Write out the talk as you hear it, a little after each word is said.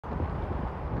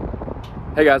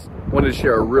Hey guys, wanted to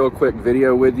share a real quick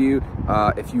video with you.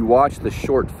 If you watched the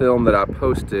short film that I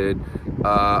posted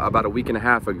about a week and a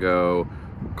half ago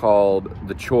called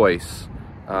The Choice,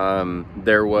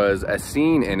 there was a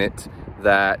scene in it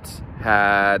that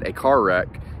had a car wreck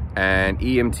and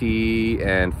EMT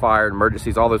and fire and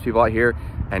emergencies, all those people out here.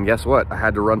 And guess what? I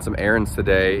had to run some errands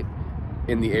today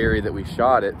in the area that we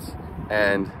shot it,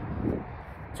 and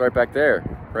it's right back there.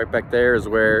 Right back there is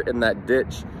where, in that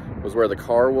ditch, was where the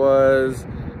car was.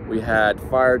 We had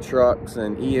fire trucks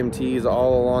and EMTs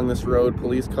all along this road,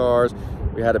 police cars.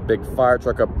 We had a big fire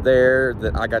truck up there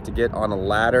that I got to get on a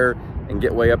ladder and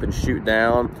get way up and shoot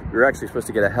down. We were actually supposed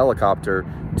to get a helicopter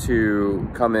to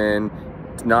come in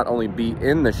to not only be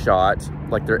in the shot,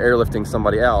 like they're airlifting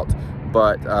somebody out,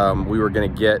 but we were gonna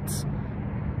get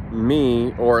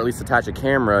me, or at least attach a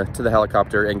camera to the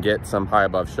helicopter and get some high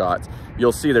above shots.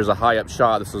 You'll see there's a high up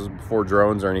shot. This was before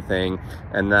drones or anything,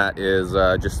 and that is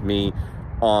just me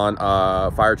on a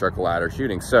fire truck ladder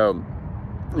shooting. So,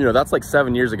 you know, that's like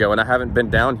 7 years ago, and I haven't been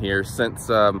down here since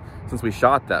we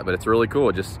shot that, but it's really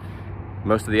cool. Just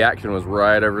most of the action was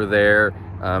right over there.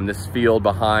 This field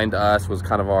behind us was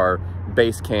kind of our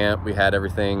base camp. We had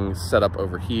everything set up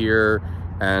over here,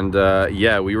 and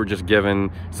yeah, we were just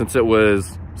given, since it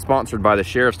was sponsored by the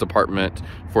sheriff's department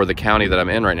for the county that I'm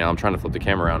in right now. I'm trying to flip the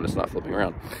camera around, it's not flipping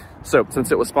around. So since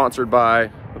it was sponsored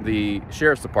by the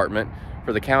sheriff's department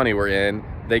for the county we're in,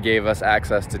 they gave us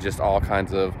access to just all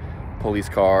kinds of police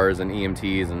cars and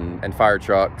EMTs and fire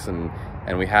trucks, and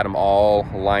we had them all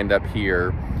lined up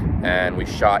here, and we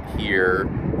shot here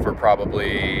for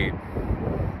probably,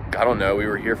 I don't know, we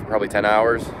were here for probably 10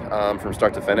 hours from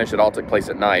start to finish. It all took place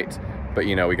at night, but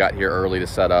you know, we got here early to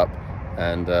set up,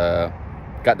 and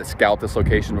got to scout this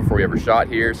location before we ever shot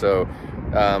here. So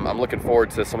I'm looking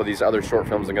forward to some of these other short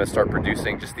films I'm going to start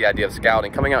producing. Just the idea of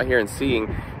scouting, coming out here and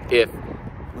seeing if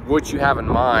what you have in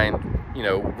mind, you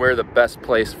know, where the best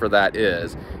place for that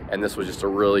is. And this was just a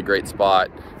really great spot.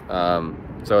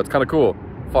 So it's kind of cool,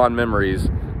 fond memories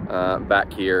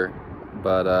back here.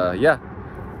 But yeah,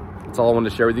 that's all I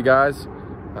wanted to share with you guys.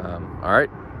 All right,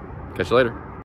 catch you later.